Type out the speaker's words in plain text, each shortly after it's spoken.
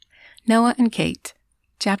Noah and Kate,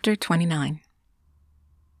 Chapter 29.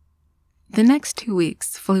 The next 2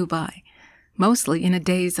 weeks flew by, mostly in a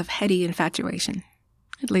daze of heady infatuation,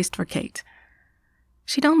 at least for Kate.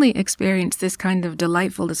 She'd only experienced this kind of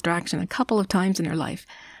delightful distraction a couple of times in her life,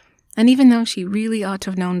 and even though she really ought to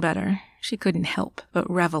have known better, she couldn't help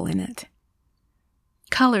but revel in it.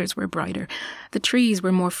 Colors were brighter, the trees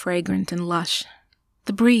were more fragrant and lush,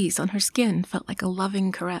 the breeze on her skin felt like a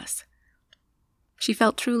loving caress. She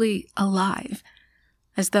felt truly alive,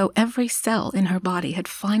 as though every cell in her body had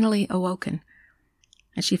finally awoken,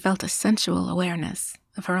 and she felt a sensual awareness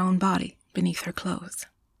of her own body beneath her clothes.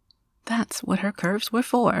 That's what her curves were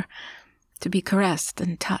for, to be caressed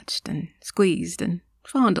and touched and squeezed and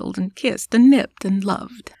fondled and kissed and nipped and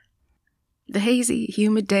loved. The hazy,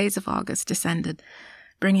 humid days of August descended,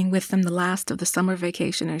 bringing with them the last of the summer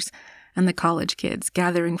vacationers and the college kids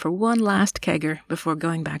gathering for one last kegger before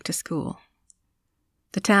going back to school.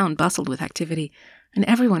 The town bustled with activity, and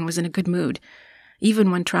everyone was in a good mood,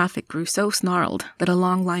 even when traffic grew so snarled that a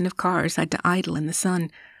long line of cars had to idle in the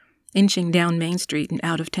sun, inching down Main Street and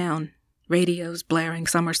out of town, radios blaring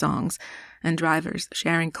summer songs, and drivers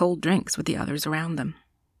sharing cold drinks with the others around them.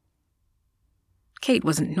 Kate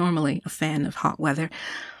wasn't normally a fan of hot weather,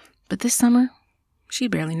 but this summer, she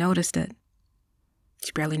barely noticed it.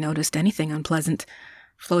 She barely noticed anything unpleasant,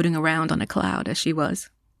 floating around on a cloud as she was,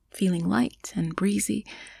 feeling light and breezy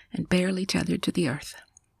and barely tethered to the earth.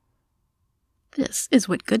 This is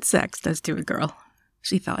what good sex does to a girl,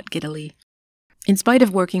 she thought giddily. In spite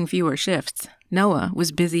of working fewer shifts, Noah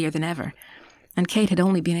was busier than ever, and Kate had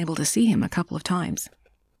only been able to see him a couple of times.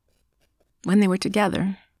 When they were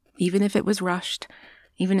together, even if it was rushed,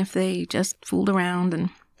 even if they just fooled around and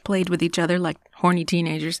played with each other like horny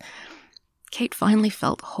teenagers, Kate finally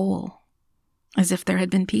felt whole, as if there had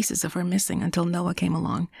been pieces of her missing until Noah came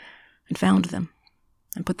along and found them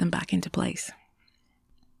and put them back into place.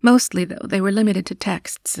 Mostly, though, they were limited to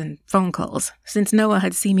texts and phone calls, since Noah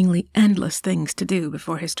had seemingly endless things to do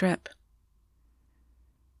before his trip.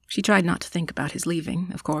 She tried not to think about his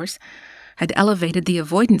leaving, of course, had elevated the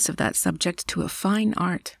avoidance of that subject to a fine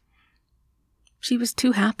art. She was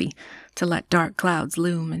too happy to let dark clouds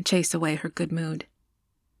loom and chase away her good mood.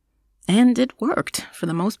 And it worked, for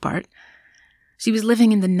the most part. She was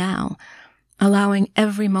living in the now, allowing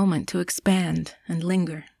every moment to expand and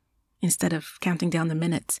linger, instead of counting down the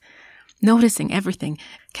minutes, noticing everything,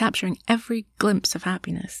 capturing every glimpse of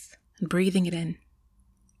happiness, and breathing it in,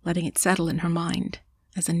 letting it settle in her mind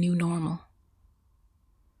as a new normal.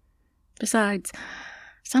 Besides,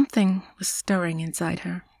 something was stirring inside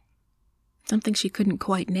her, something she couldn't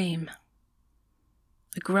quite name.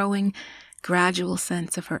 A growing, gradual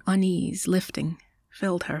sense of her unease lifting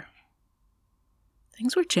filled her.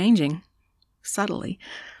 Things were changing, subtly.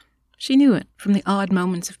 She knew it from the odd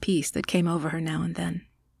moments of peace that came over her now and then.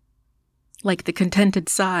 Like the contented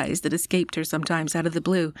sighs that escaped her sometimes out of the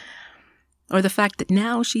blue, or the fact that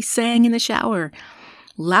now she sang in the shower,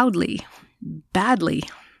 loudly, badly,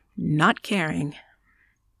 not caring.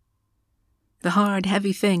 The hard,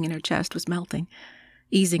 heavy thing in her chest was melting,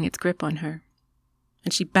 easing its grip on her,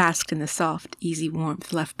 and she basked in the soft, easy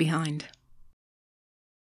warmth left behind.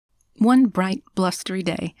 One bright, blustery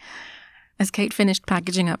day, as Kate finished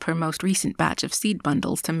packaging up her most recent batch of seed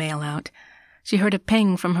bundles to mail out, she heard a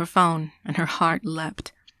ping from her phone, and her heart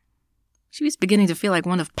leapt. She was beginning to feel like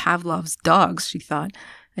one of Pavlov's dogs, she thought,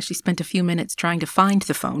 as she spent a few minutes trying to find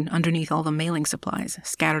the phone underneath all the mailing supplies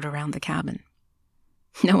scattered around the cabin.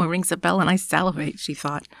 Noah rings a bell and I salivate, she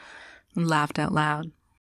thought, and laughed out loud.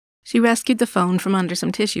 She rescued the phone from under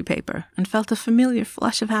some tissue paper and felt a familiar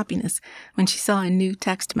flush of happiness when she saw a new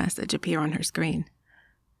text message appear on her screen.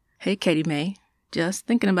 "Hey, Katie Mae, just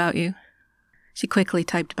thinking about you." She quickly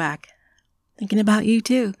typed back, "Thinking about you,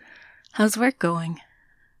 too. How's work going?"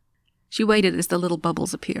 She waited as the little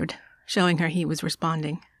bubbles appeared, showing her he was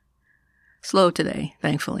responding. "Slow today,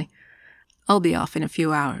 thankfully. I'll be off in a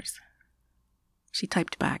few hours." She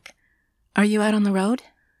typed back, "Are you out on the road?"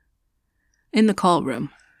 "In the call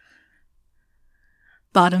room."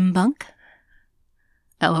 "Bottom bunk?"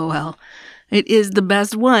 LOL. It is the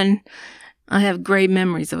best one. I have gray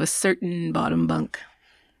memories of a certain bottom bunk.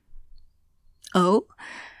 "Oh?"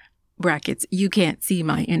 Brackets, you can't see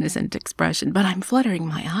my innocent expression, but I'm fluttering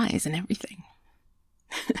my eyes and everything.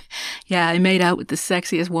 "Yeah, I made out with the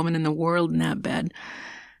sexiest woman in the world in that bed.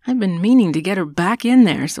 I've been meaning to get her back in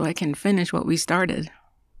there so I can finish what we started."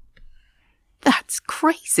 "That's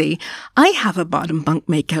crazy. I have a bottom bunk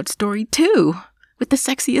makeout story too, with the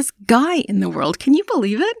sexiest guy in the world. Can you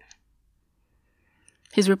believe it?"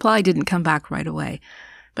 His reply didn't come back right away,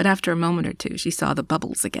 but after a moment or two she saw the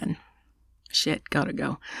bubbles again. Shit, gotta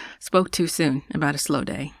go. Spoke too soon about a slow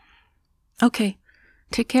day. Okay,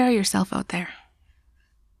 take care of yourself out there.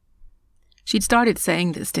 She'd started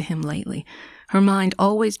saying this to him lately, her mind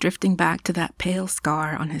always drifting back to that pale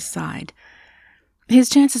scar on his side. His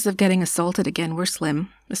chances of getting assaulted again were slim,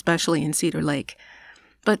 especially in Cedar Lake.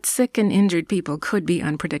 But sick and injured people could be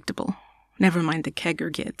unpredictable. Never mind the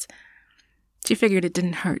kegger kids. She figured it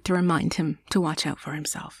didn't hurt to remind him to watch out for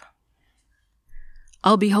himself.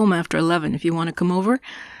 I'll be home after 11 if you want to come over.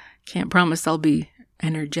 Can't promise I'll be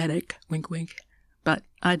energetic, wink wink, but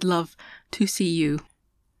I'd love to see you.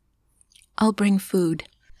 I'll bring food.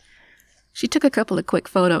 She took a couple of quick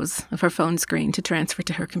photos of her phone screen to transfer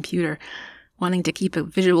to her computer, wanting to keep a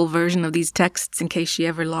visual version of these texts in case she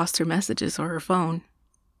ever lost her messages or her phone.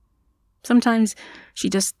 Sometimes she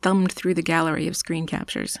just thumbed through the gallery of screen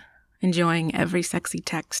captures, enjoying every sexy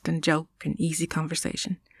text and joke and easy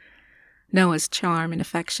conversation. Noah's charm and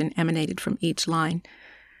affection emanated from each line,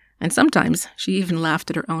 and sometimes she even laughed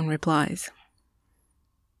at her own replies.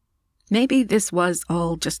 Maybe this was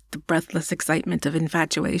all just the breathless excitement of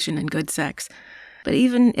infatuation and good sex, but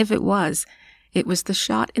even if it was the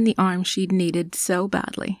shot in the arm she'd needed so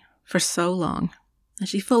badly, for so long, and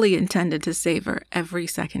she fully intended to savor every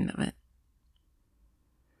second of it.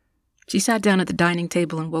 She sat down at the dining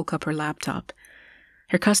table and woke up her laptop.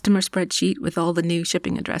 Her customer spreadsheet with all the new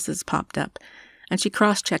shipping addresses popped up, and she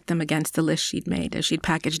cross-checked them against the list she'd made as she'd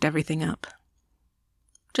packaged everything up.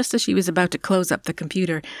 Just as she was about to close up the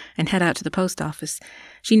computer and head out to the post office,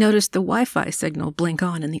 she noticed the Wi-Fi signal blink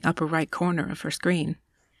on in the upper right corner of her screen.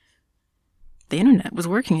 The internet was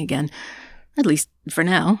working again, at least for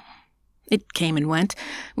now. It came and went,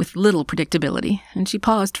 with little predictability, and she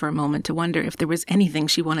paused for a moment to wonder if there was anything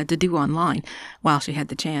she wanted to do online while she had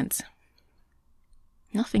the chance.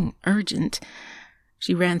 Nothing urgent.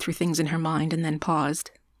 She ran through things in her mind and then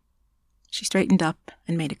paused. She straightened up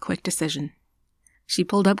and made a quick decision. She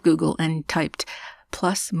pulled up Google and typed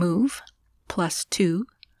 +move +2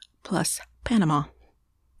 +Panama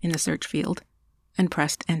in the search field and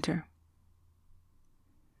pressed enter.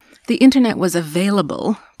 The internet was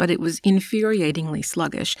available, but it was infuriatingly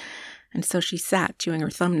sluggish, and so she sat chewing her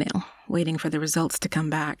thumbnail, waiting for the results to come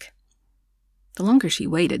back. The longer she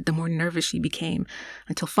waited, the more nervous she became,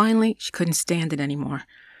 until finally she couldn't stand it anymore.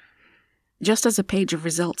 Just as a page of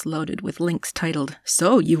results loaded with links titled,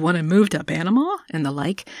 "So you want to move to Panama?" and the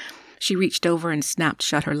like, she reached over and snapped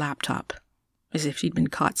shut her laptop, as if she'd been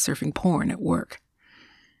caught surfing porn at work.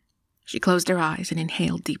 She closed her eyes and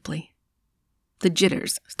inhaled deeply. The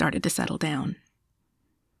jitters started to settle down.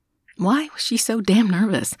 Why was she so damn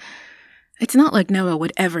nervous? It's not like Noah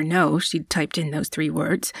would ever know she'd typed in those 3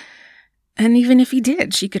 words. And even if he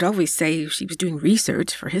did, she could always say she was doing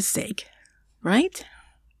research for his sake. Right?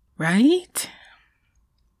 Right?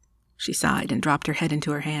 She sighed and dropped her head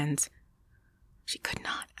into her hands. She could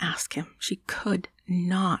not ask him. She could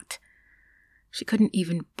not. She couldn't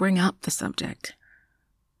even bring up the subject.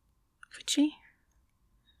 Could she?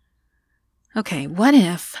 Okay, what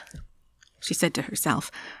if, she said to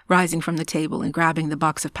herself, rising from the table and grabbing the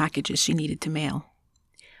box of packages she needed to mail.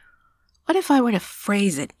 What if I were to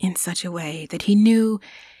phrase it in such a way that he knew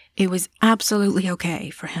it was absolutely okay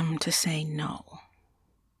for him to say no?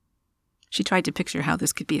 She tried to picture how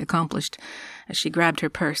this could be accomplished as she grabbed her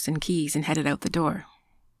purse and keys and headed out the door.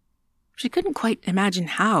 She couldn't quite imagine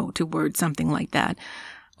how to word something like that,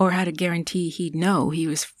 or how to guarantee he'd know he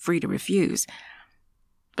was free to refuse.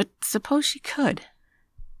 But suppose she could.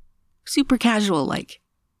 Super casual, like.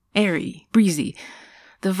 Airy, breezy,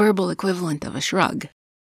 the verbal equivalent of a shrug.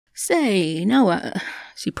 "Say, Noah,"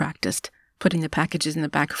 she practiced, putting the packages in the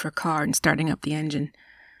back of her car and starting up the engine.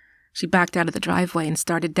 She backed out of the driveway and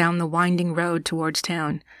started down the winding road towards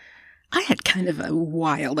town. "I had kind of a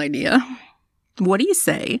wild idea. What do you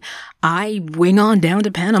say I wing on down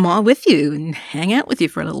to Panama with you and hang out with you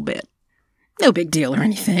for a little bit? No big deal or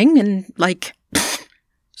anything, and like..."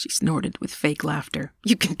 She snorted with fake laughter.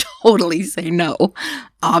 "You can totally say no,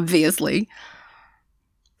 obviously."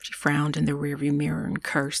 She frowned in the rearview mirror and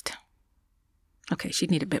cursed. Okay, she'd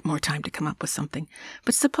need a bit more time to come up with something.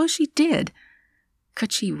 But suppose she did.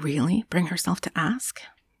 Could she really bring herself to ask?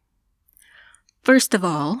 First of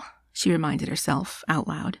all, she reminded herself out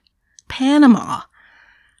loud, Panama.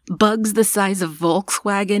 Bugs the size of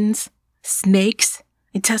Volkswagens, snakes,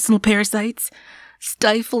 intestinal parasites,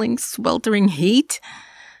 stifling, sweltering heat.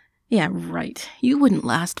 Yeah, right. You wouldn't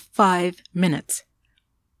last 5 minutes.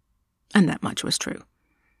 And that much was true.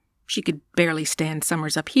 She could barely stand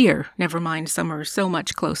summers up here, never mind summers so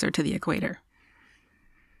much closer to the equator.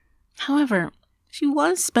 However, she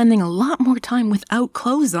was spending a lot more time without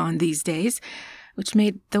clothes on these days, which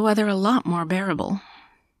made the weather a lot more bearable.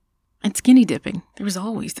 And skinny dipping. There was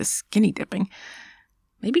always the skinny dipping.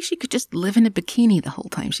 Maybe she could just live in a bikini the whole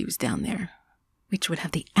time she was down there, which would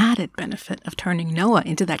have the added benefit of turning Noah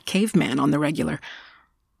into that caveman on the regular.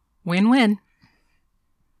 Win-win.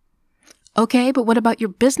 Okay, but what about your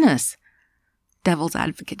business? Devil's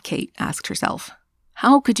advocate Kate asked herself.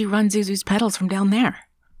 How could you run Zuzu's Petals from down there?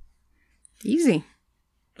 Easy.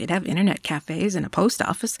 They'd have internet cafes and a post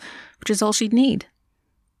office, which is all she'd need.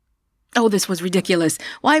 Oh, this was ridiculous.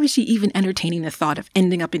 Why was she even entertaining the thought of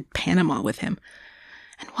ending up in Panama with him?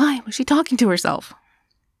 And why was she talking to herself?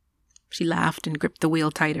 She laughed and gripped the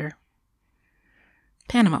wheel tighter.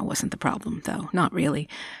 Panama wasn't the problem, though, not really,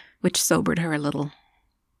 which sobered her a little.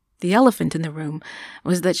 The elephant in the room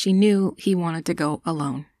was that she knew he wanted to go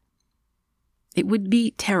alone. It would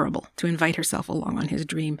be terrible to invite herself along on his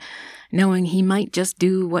dream, knowing he might just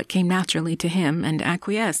do what came naturally to him and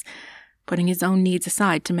acquiesce, putting his own needs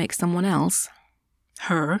aside to make someone else,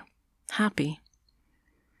 her, happy.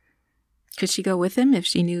 Could she go with him if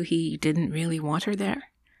she knew he didn't really want her there?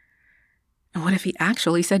 And what if he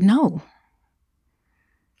actually said no?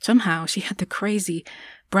 Somehow she had the crazy,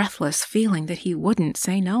 breathless feeling that he wouldn't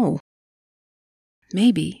say no.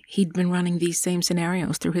 Maybe he'd been running these same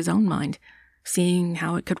scenarios through his own mind, seeing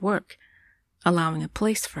how it could work, allowing a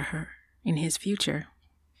place for her in his future.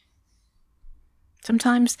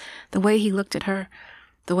 Sometimes the way he looked at her,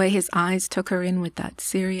 the way his eyes took her in with that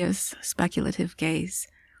serious, speculative gaze,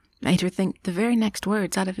 made her think the very next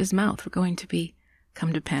words out of his mouth were going to be,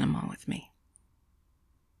 "Come to Panama with me."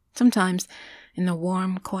 Sometimes, in the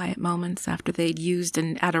warm, quiet moments after they'd used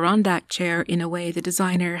an Adirondack chair in a way the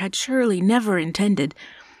designer had surely never intended,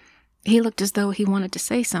 he looked as though he wanted to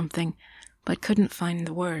say something, but couldn't find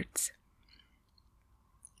the words.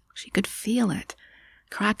 She could feel it,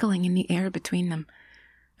 crackling in the air between them,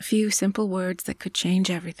 a few simple words that could change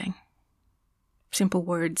everything. Simple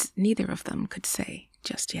words neither of them could say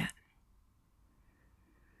just yet.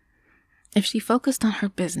 If she focused on her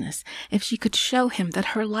business, if she could show him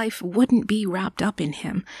that her life wouldn't be wrapped up in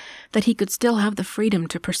him, that he could still have the freedom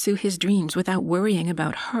to pursue his dreams without worrying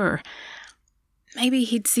about her, maybe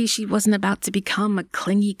he'd see she wasn't about to become a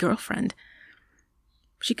clingy girlfriend.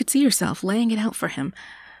 She could see herself laying it out for him,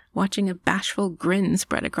 watching a bashful grin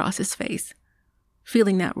spread across his face,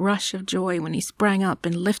 feeling that rush of joy when he sprang up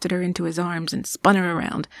and lifted her into his arms and spun her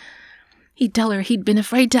around. He'd tell her he'd been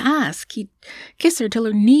afraid to ask. He'd kiss her till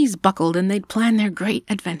her knees buckled and they'd plan their great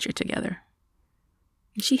adventure together.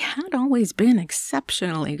 She had always been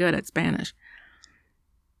exceptionally good at Spanish.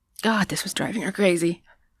 God, this was driving her crazy.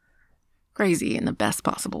 Crazy in the best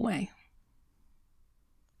possible way.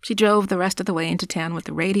 She drove the rest of the way into town with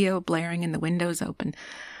the radio blaring and the windows open,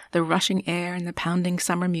 the rushing air and the pounding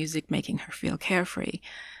summer music making her feel carefree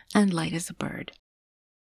and light as a bird.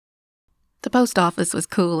 The post office was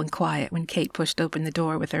cool and quiet when Kate pushed open the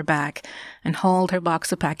door with her back and hauled her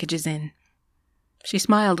box of packages in. She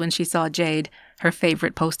smiled when she saw Jade, her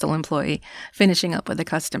favorite postal employee, finishing up with a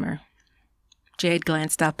customer. Jade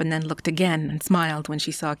glanced up and then looked again and smiled when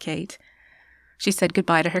she saw Kate. She said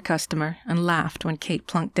goodbye to her customer and laughed when Kate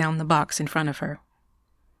plunked down the box in front of her.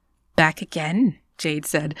 "Back again," Jade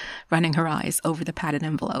said, running her eyes over the padded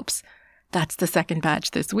envelopes. "That's the second batch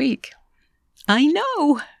this week." "I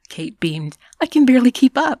know," Kate beamed. "I can barely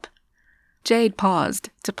keep up." Jade paused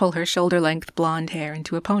to pull her shoulder-length blonde hair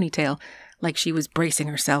into a ponytail, like she was bracing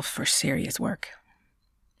herself for serious work.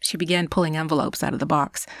 She began pulling envelopes out of the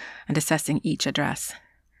box and assessing each address.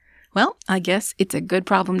 "Well, I guess it's a good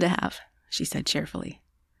problem to have," she said cheerfully.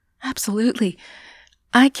 "Absolutely.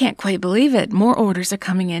 I can't quite believe it. More orders are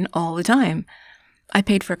coming in all the time. I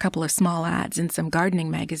paid for a couple of small ads in some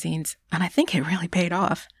gardening magazines, and I think it really paid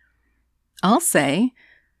off." "I'll say.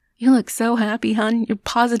 You look so happy, hon. You're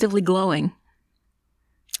positively glowing."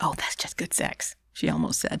 "Oh, that's just good sex," she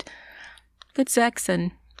almost said. "Good sex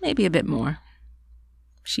and maybe a bit more."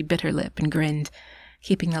 She bit her lip and grinned,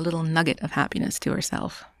 keeping a little nugget of happiness to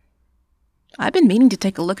herself. "I've been meaning to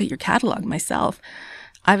take a look at your catalog myself.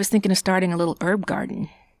 I was thinking of starting a little herb garden.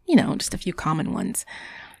 You know, just a few common ones.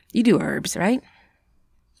 You do herbs, right?"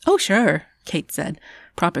 "Oh, sure," Kate said,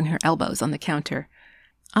 propping her elbows on the counter.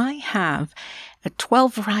 "I have a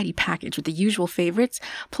 12-variety package with the usual favorites,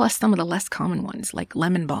 plus some of the less common ones, like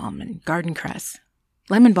lemon balm and garden cress.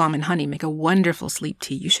 Lemon balm and honey make a wonderful sleep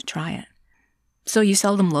tea. You should try it." "So you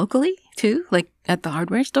sell them locally, too? Like at the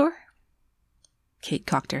hardware store?" Kate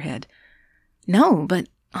cocked her head. "No, but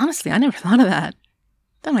honestly, I never thought of that.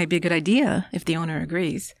 That might be a good idea, if the owner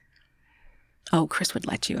agrees." "Oh, Chris would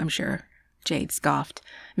let you, I'm sure," Jade scoffed,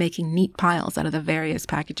 making neat piles out of the various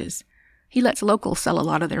packages. He lets locals sell a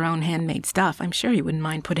lot of their own handmade stuff. I'm sure he wouldn't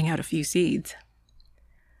mind putting out a few seeds.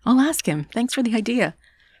 I'll ask him. Thanks for the idea,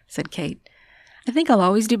 said Kate. I think I'll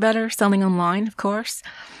always do better selling online, of course,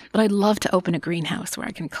 but I'd love to open a greenhouse where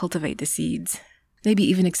I can cultivate the seeds. Maybe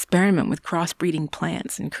even experiment with crossbreeding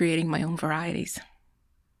plants and creating my own varieties.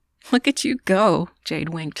 Look at you go, Jade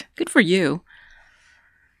winked. Good for you.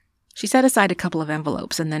 She set aside a couple of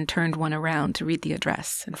envelopes and then turned one around to read the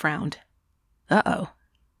address and frowned. Uh-oh.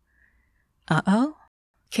 Uh-oh?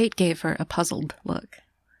 Kate gave her a puzzled look.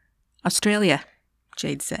 Australia,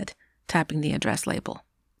 Jade said, tapping the address label.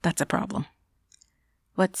 That's a problem.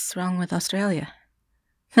 What's wrong with Australia?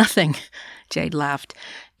 Nothing, Jade laughed.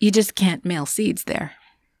 You just can't mail seeds there.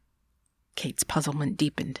 Kate's puzzlement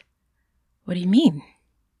deepened. What do you mean?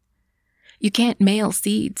 You can't mail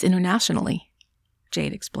seeds internationally,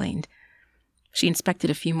 Jade explained. She inspected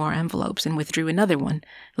a few more envelopes and withdrew another one,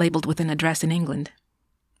 labeled with an address in England.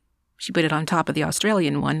 She put it on top of the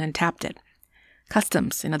Australian one and tapped it.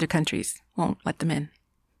 Customs in other countries won't let them in.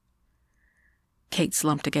 Kate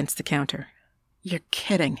slumped against the counter. You're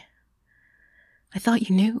kidding. I thought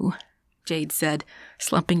you knew, Jade said,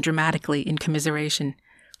 slumping dramatically in commiseration.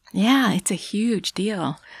 Yeah, it's a huge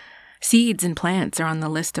deal. Seeds and plants are on the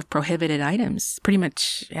list of prohibited items, pretty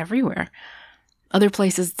much everywhere. Other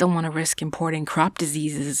places don't want to risk importing crop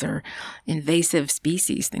diseases or invasive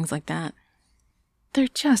species, things like that. They're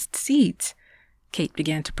just seeds, Kate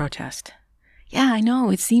began to protest. Yeah, I know,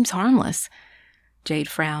 it seems harmless. Jade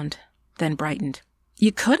frowned, then brightened.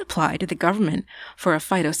 You could apply to the government for a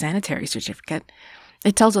phytosanitary certificate.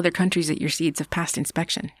 It tells other countries that your seeds have passed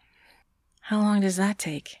inspection. How long does that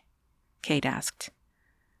take? Kate asked.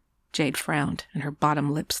 Jade frowned, and her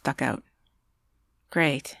bottom lip stuck out.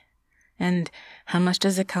 Great. And how much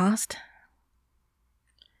does it cost?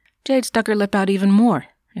 Jade stuck her lip out even more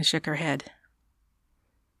and shook her head.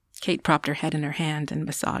 Kate propped her head in her hand and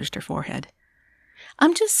massaged her forehead.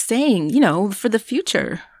 I'm just saying, for the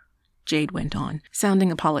future, Jade went on,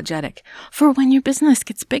 sounding apologetic. For when your business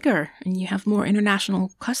gets bigger and you have more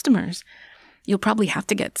international customers, you'll probably have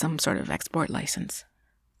to get some sort of export license.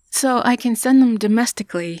 So I can send them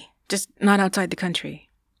domestically, just not outside the country.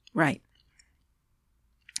 Right.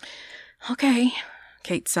 Okay,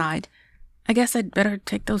 Kate sighed. I guess I'd better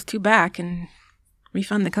take those 2 back and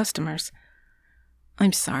refund the customers.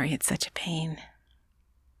 I'm sorry it's such a pain.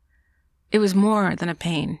 It was more than a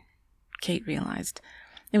pain, Kate realized.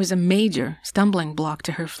 It was a major stumbling block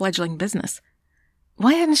to her fledgling business.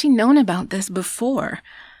 Why hadn't she known about this before?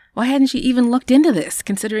 Why hadn't she even looked into this,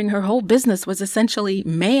 considering her whole business was essentially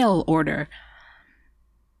mail order?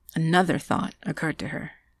 Another thought occurred to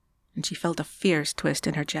her, and she felt a fierce twist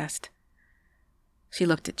in her chest. She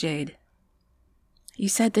looked at Jade. You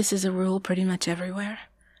said this is a rule pretty much everywhere?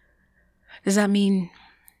 Does that mean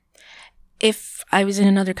if I was in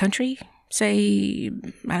another country, say,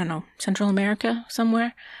 I don't know, Central America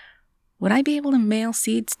somewhere, would I be able to mail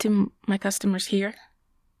seeds to my customers here?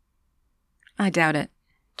 I doubt it,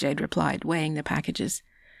 Jade replied, weighing the packages.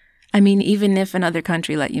 I mean, even if another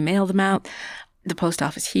country let you mail them out, the post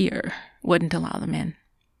office here wouldn't allow them in.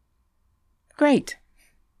 Great.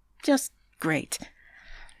 Just great.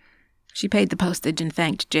 She paid the postage and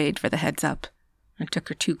thanked Jade for the heads up, and took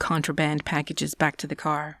her 2 contraband packages back to the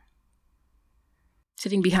car.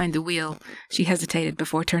 Sitting behind the wheel, she hesitated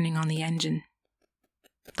before turning on the engine.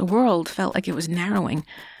 The world felt like it was narrowing,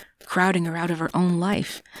 crowding her out of her own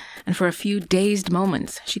life, and for a few dazed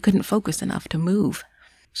moments, she couldn't focus enough to move.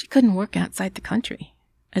 She couldn't work outside the country,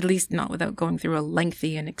 at least not without going through a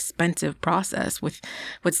lengthy and expensive process with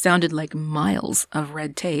what sounded like miles of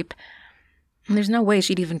red tape. And there's no way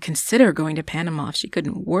she'd even consider going to Panama if she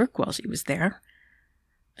couldn't work while she was there.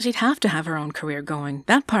 She'd have to have her own career going.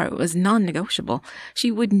 That part was non-negotiable.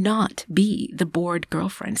 She would not be the bored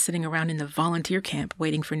girlfriend sitting around in the volunteer camp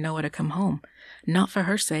waiting for Noah to come home. Not for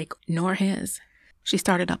her sake, nor his. She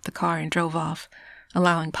started up the car and drove off,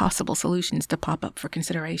 allowing possible solutions to pop up for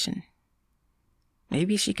consideration.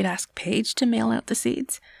 Maybe she could ask Paige to mail out the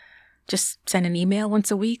seeds. Just send an email once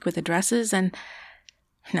a week with addresses and...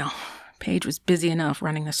 No, Paige was busy enough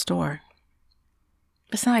running the store.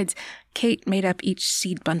 Besides, Kate made up each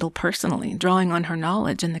seed bundle personally, drawing on her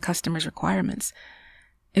knowledge and the customer's requirements.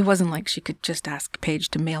 It wasn't like she could just ask Paige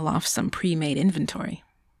to mail off some pre-made inventory.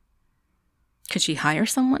 Could she hire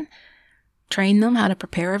someone? Train them how to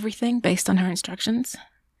prepare everything based on her instructions?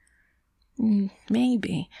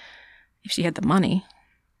 Maybe, if she had the money.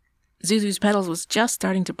 Zuzu's Petals was just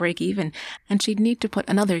starting to break even, and she'd need to put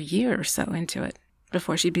another year or so into it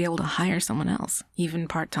before she'd be able to hire someone else, even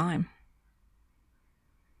part-time.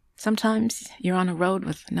 Sometimes you're on a road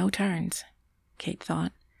with no turns, Kate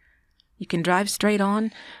thought. You can drive straight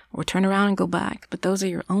on or turn around and go back, but those are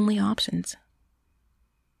your only options.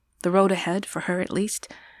 The road ahead, for her at least,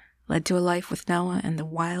 led to a life with Noah and the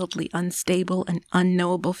wildly unstable and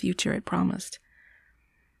unknowable future it promised.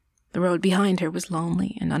 The road behind her was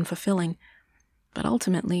lonely and unfulfilling, but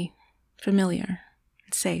ultimately familiar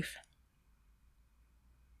and safe.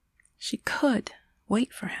 She could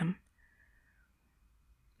wait for him.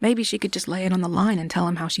 Maybe she could just lay it on the line and tell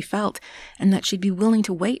him how she felt, and that she'd be willing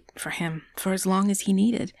to wait for him for as long as he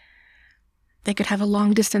needed. They could have a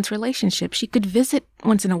long-distance relationship. She could visit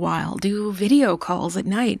once in a while, do video calls at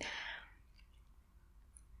night.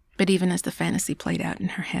 But even as the fantasy played out in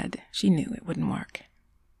her head, she knew it wouldn't work.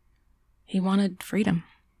 He wanted freedom.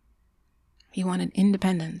 He wanted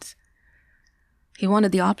independence. He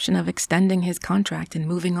wanted the option of extending his contract and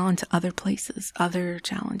moving on to other places, other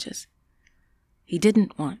challenges. He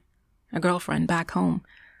didn't want a girlfriend back home,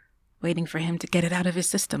 waiting for him to get it out of his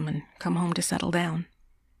system and come home to settle down.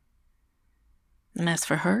 And as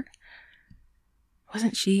for her,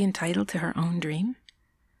 wasn't she entitled to her own dream?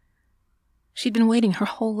 She'd been waiting her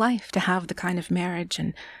whole life to have the kind of marriage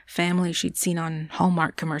and family she'd seen on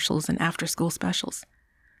Hallmark commercials and after-school specials.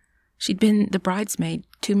 She'd been the bridesmaid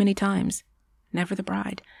too many times, never the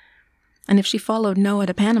bride. And if she followed Noah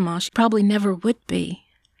to Panama, she probably never would be.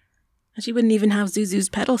 And she wouldn't even have Zuzu's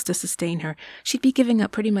petals to sustain her. She'd be giving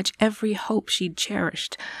up pretty much every hope she'd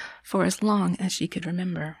cherished for as long as she could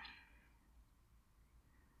remember.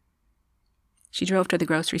 She drove to the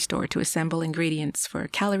grocery store to assemble ingredients for a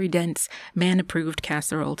calorie-dense, man-approved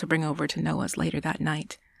casserole to bring over to Noah's later that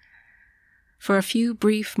night. For a few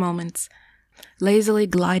brief moments, lazily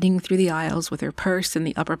gliding through the aisles with her purse in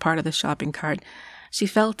the upper part of the shopping cart, she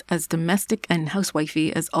felt as domestic and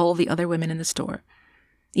housewifey as all the other women in the store,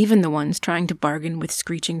 even the ones trying to bargain with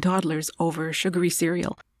screeching toddlers over sugary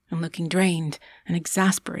cereal and looking drained and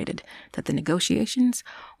exasperated that the negotiations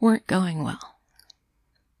weren't going well.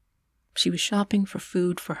 She was shopping for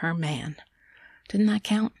food for her man. Didn't that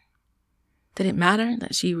count? Did it matter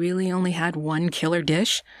that she really only had one killer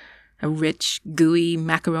dish? A rich, gooey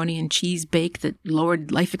macaroni and cheese bake that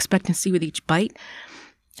lowered life expectancy with each bite?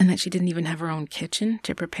 And that she didn't even have her own kitchen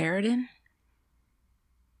to prepare it in?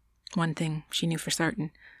 One thing she knew for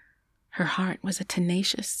certain. Her heart was a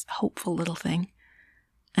tenacious, hopeful little thing,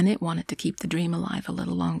 and it wanted to keep the dream alive a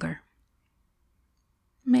little longer.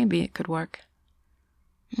 Maybe it could work.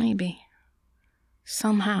 Maybe.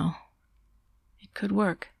 Somehow. It could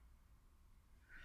work.